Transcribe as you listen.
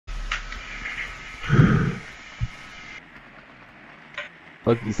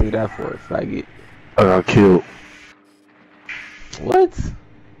Fuck you say that for, faggot? I got killed. What?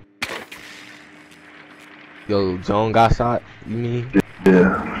 Yo, Joan got shot? You mean?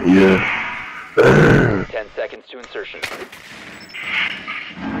 Yeah. 10 seconds to insertion.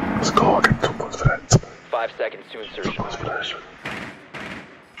 Let's go. I got 2 points for that. 5 seconds to insertion. 2 points for that.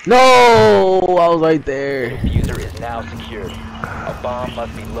 No, I was right there. The diffuser is now secured. A bomb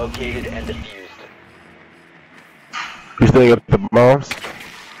must be located and defused. You still got the bombs?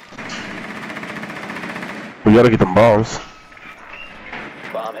 We gotta get them bombs.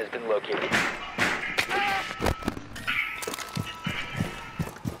 Bomb has been located.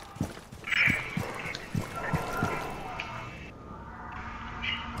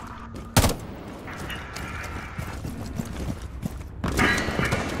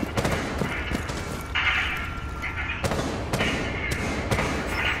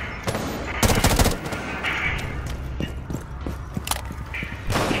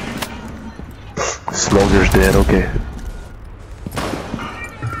 Smoker's dead, okay.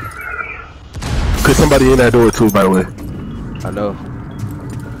 Could somebody in that door too, by the way? I know.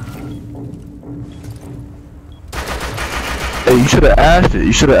 Hey, you should have asked it.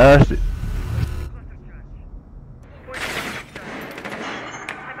 You should have asked it.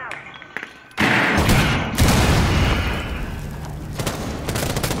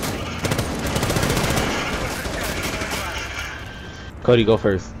 Cody, go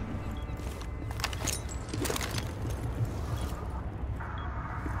first.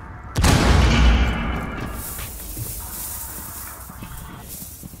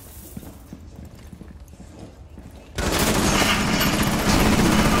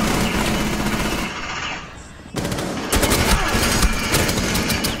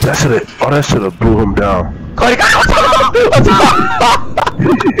 That should have blew him down. Cody, go!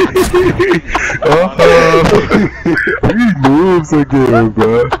 He moves again,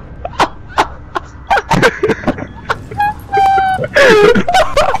 bro.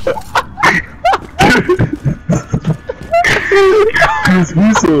 Cause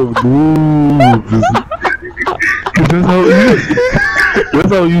we so moves. Cause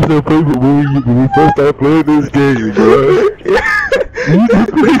that's how we used to play when we first started playing this game, bro. You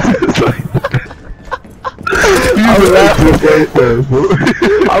just play this like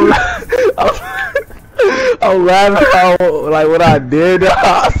I'm laughing how, like, what I did. I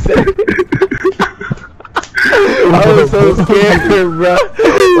was so scared, bro.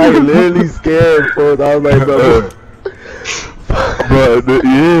 Like, literally scared, folks. I was like, bro.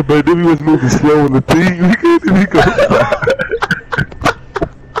 But then we was moving slow on the team. We couldn't.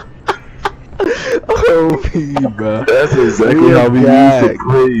 Oh, bro. That's exactly how we used to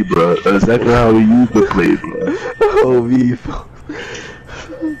play, bro. That's exactly how we used to play, bro. Oh, me, folks.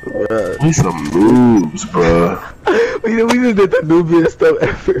 We some moves, bro. We just did the Nubian stuff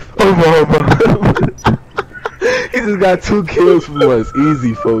ever. Oh, He just got 2 kills from us.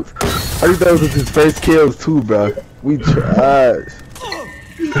 Easy, folks. I think that was his first kills, too, bro. We trash.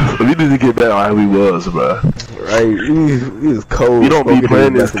 We need to get back on how we was, bro. Right, we was cold. We don't be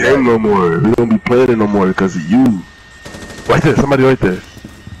playing this game no more. We don't be playing it no more because of you. Right there, somebody right there.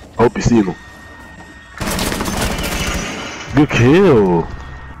 I hope you see him. Good kill.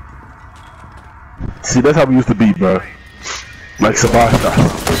 See, that's how we used to be, bro. Like Sebastian.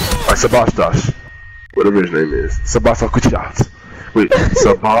 Like Sebastian. Whatever his name is. Sebastian Kuchiat. Wait,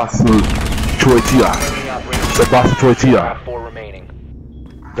 Sebastian Choitia. Sebastian Choitia. 4 remaining.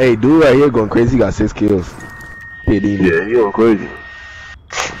 Hey, dude right here going crazy. He got 6 kills. Yeah, he going crazy.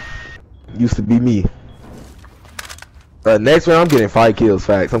 Used to be me. Next round, I'm getting 5 kills.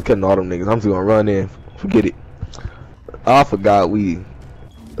 Facts. I'm killing all them niggas. I'm just gonna run in. Forget it. I forgot we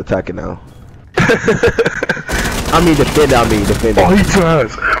attacking now. I mean defend. Oh, he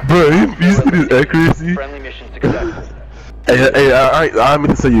tries, bro. You see his accuracy? Friendly mission successful. Hey, I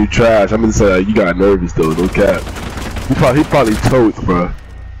meant to say you trash. I meant to say you got nervous though. No cap. He probably totes, bro.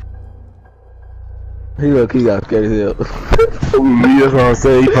 He got scared as hell. Me, that's what I'm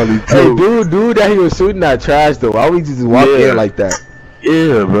saying. He probably totes. Hey, dude that he was shooting that trash though. Why we just walk in like that?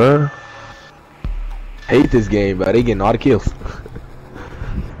 Yeah, bro. Hate this game, bro. They getting all the kills.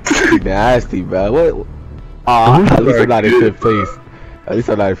 Nasty, bro. What? At least I'm not in 5th place. At least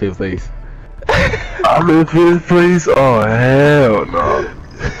I'm not in 5th place. I'm in 5th place. Oh hell no.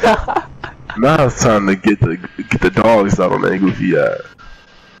 Now it's time to get the dogs out on that goofy ass.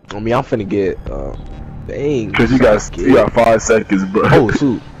 I mean, I'm finna get dang. Cause you got 5 seconds, bro. Oh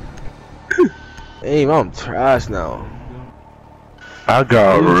shoot. Dang, I'm trash now. I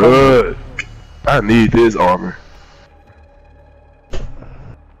got red. I need this armor.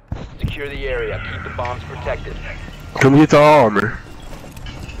 Secure the area. Keep the bombs protected. Come get your armor.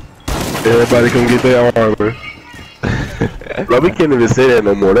 Everybody come get their armor. Like, we can't even say that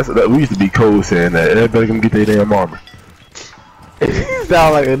no more. We used to be cold saying that. Everybody come get their damn armor. You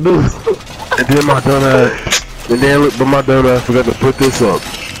sound like a noose. And then my dumb ass, but my dumb ass forgot to put this up.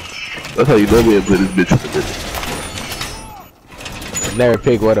 That's how you know me and put this bitch in the middle. Never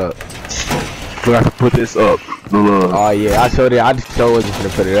pick what up. Forgot to put this up. Oh yeah, I showed it. I just wasn't gonna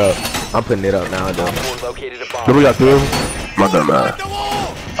put it up. I'm putting it up now though. So we got three of them? My dumb ass.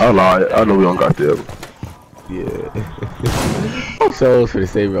 I lied. I know we don't got them. Yeah. I'm so for the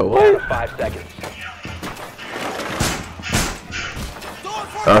same bro. What? 5 seconds.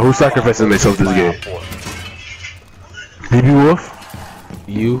 Who's sacrificing themselves this game? BB Wolf?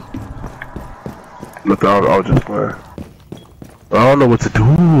 You? Look, I was just playing. I don't know what to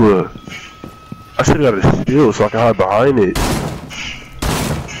do. I should've got a shield so I can hide behind it.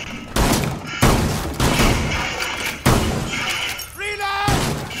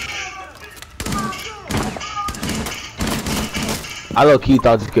 I low-key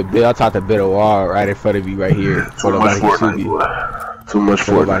thought you could build. I tried to build a wall right in front of you right here. Too much Fortnite. Too much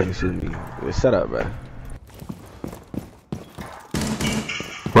Fortnite. Nobody can shoot me. Well, shut up, bro.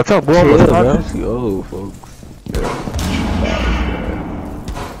 What's up, boy? Oh, folks. Yeah.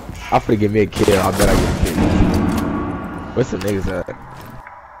 I'm finna give me a kill. I bet I get a kill. Where's the niggas at?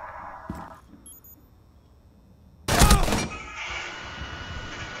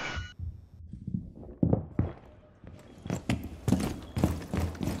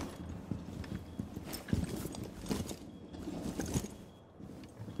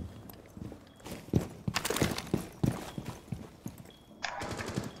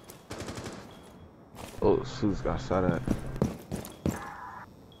 Oh, Sue's got shot at.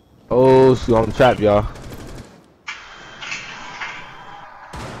 Oh, Sue, I'm trapped, y'all.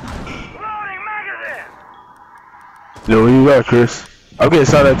 Yo, where you at, Chris? I'm getting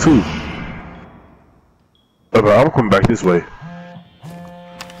shot at too. Oh, bro, I'm coming back this way.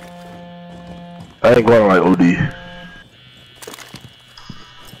 I ain't going like OD.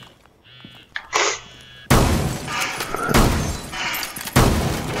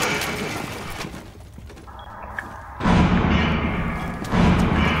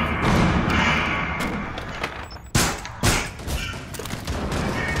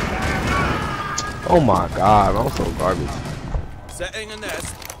 Oh my god, I'm so garbage. Setting a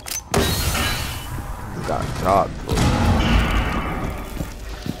nest. Got chopped.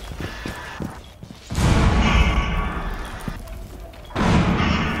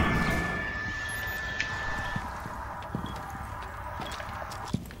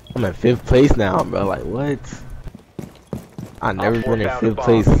 I'm in 5th place now, bro. Like, what? I never been in 5th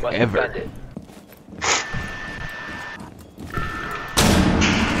place ever.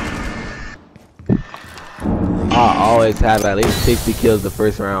 I always have at least 60 kills the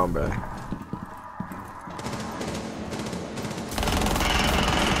first round, bro.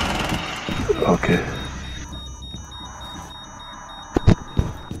 Okay.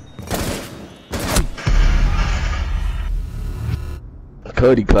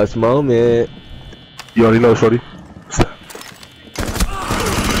 Cody clutch moment. You already know, shorty.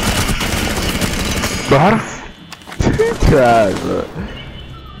 Bro, how the God, bro.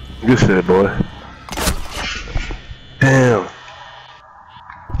 Good shit, boy. Damn.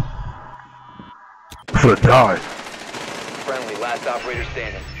 I'm gonna die. Friendly, last operator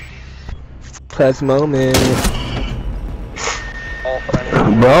standing. Clutch moment. All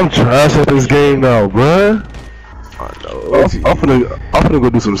friendly. Bro, I'm trash at this game now, bro. I know. I'm finna go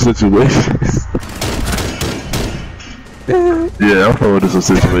do some situations. Yeah, I'm finna do some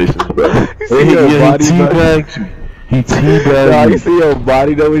situations, bro. See your body, he teabagged you. He teabagged nah, you. you see your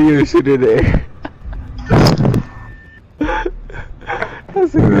body though when you shit in there.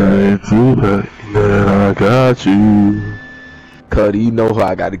 That's a good. Nah, I got you. Cody, you know how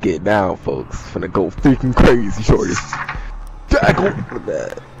I gotta get down, folks. Finna go freaking crazy, shorty. Tackle for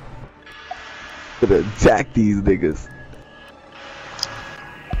that. Finna attack these niggas.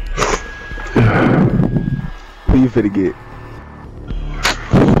 Who you finna get?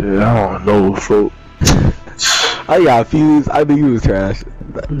 Yeah, I don't know, folk. I got fused. I knew you was trash.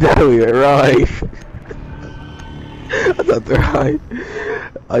 Definitely right. I thought they're right.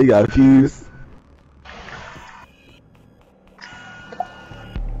 Oh, you got fused.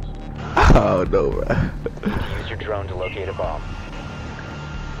 Oh no, bro. Use your drone to locate a bomb.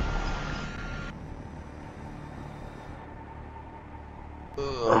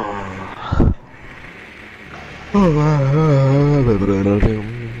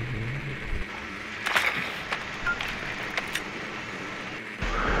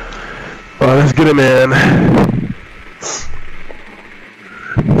 Let's get it, man.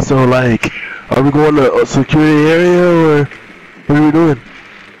 So like, are we going to a security area or what are we doing?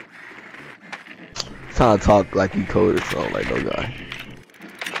 Trying to talk like you cold or something, like no guy.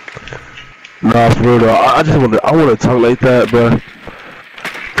 Nah, for real though. I want to talk like that, bro.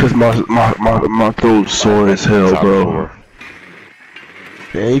 Cause my throat's sore as hell, bro.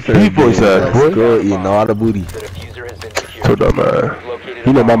 Yeah, he People said, boy. Good eating all the booty. The diffuser has been secured. So dumb, man. Located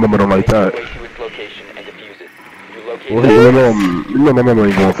You know a my bomb. mama don't like that. Make your way to its location and defuse it. You located Well, You know my mama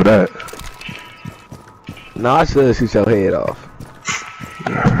ain't going for that. Nah, I should shoot your head off.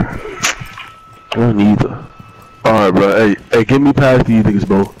 I don't either. Alright, bro. Hey, get me past these niggas,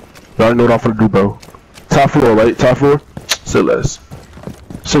 bro. Y'all know what I'm finna do, bro. Top floor, right? Top floor? Say less.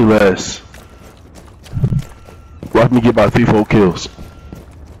 Say less. Watch me get my 3-4 kills.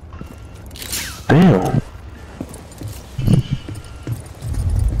 Damn.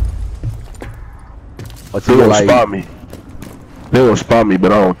 They gonna spot me. They gonna spot me,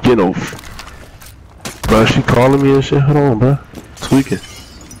 but I don't get no. Bro, she calling me and shit. Hold on, bro. Tweaking.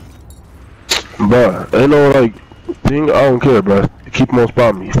 Bro, ain't no like thing. I don't care, bro. Keep them on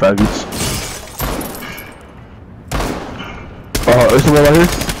spot me, faggots. Is someone right here?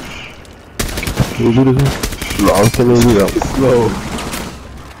 Can you do this? No, I can't even do that. Slow.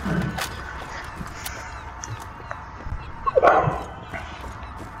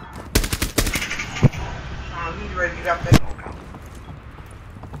 He's ready to get up there.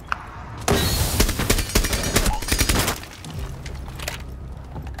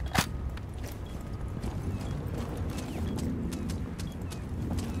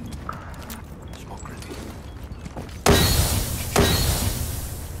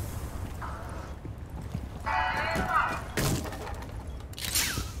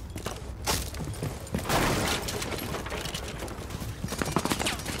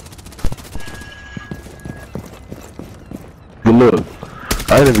 But look,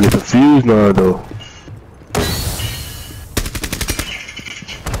 I didn't even get confused now though.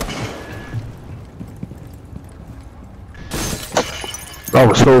 I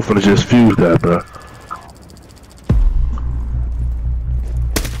was so finna just fuse that, bro.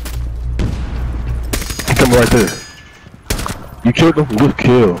 Come right there. You killed him? Good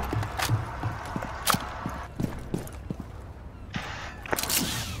kill.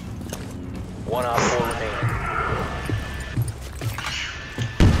 One op 4 remaining.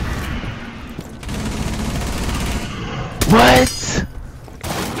 What?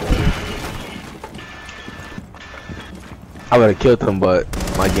 I would have killed him, but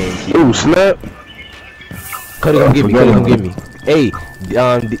my game keep. Ooh, snap. Cody, come get me. Cody, come get me. Hey,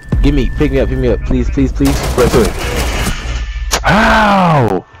 give me, pick me up, please, please, please. Right there.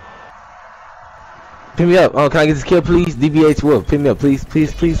 How? Pick me up. Oh, can I get this kill, please? DBH Wolf, pick me up, please,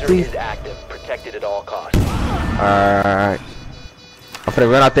 please, please, Diffuser please. is active. Protected at all costs. Alright. I'm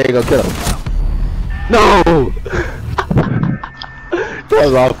finna run out there and go kill him. No! That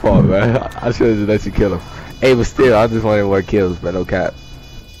was our fault, man. I should've just let you kill him. Hey, but still, I just wanted more kills, but no cap.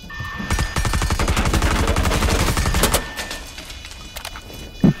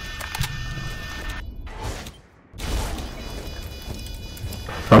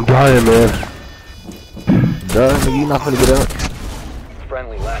 I'm dying, man. Duh, nigga, you not finna get up.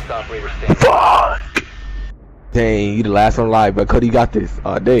 Friendly, last operator standing. Fuck! Dang, you the last one alive, but Cody, you got this.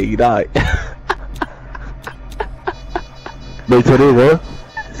 Oh, dang, you died. Wait till they what?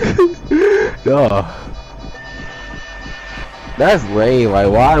 Duh. That's lame. Like,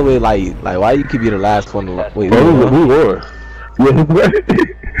 why would why you keep you the last one? Wait, Oh, we were.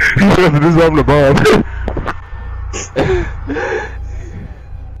 Yeah, this is on the bomb.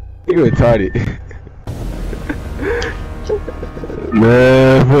 you retarded.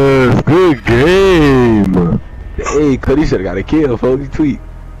 Man, good game. Hey, Cody should've got a kill, folks. You tweet.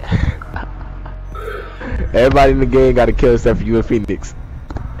 Everybody in the game got a kill except for you and Phoenix.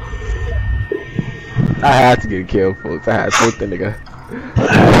 I had to get a kill, folks. I had to the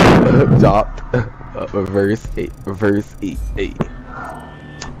nigga. Dropped. Reverse 8. Reverse 8. Hey,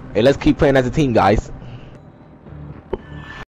 let's keep playing as a team, guys.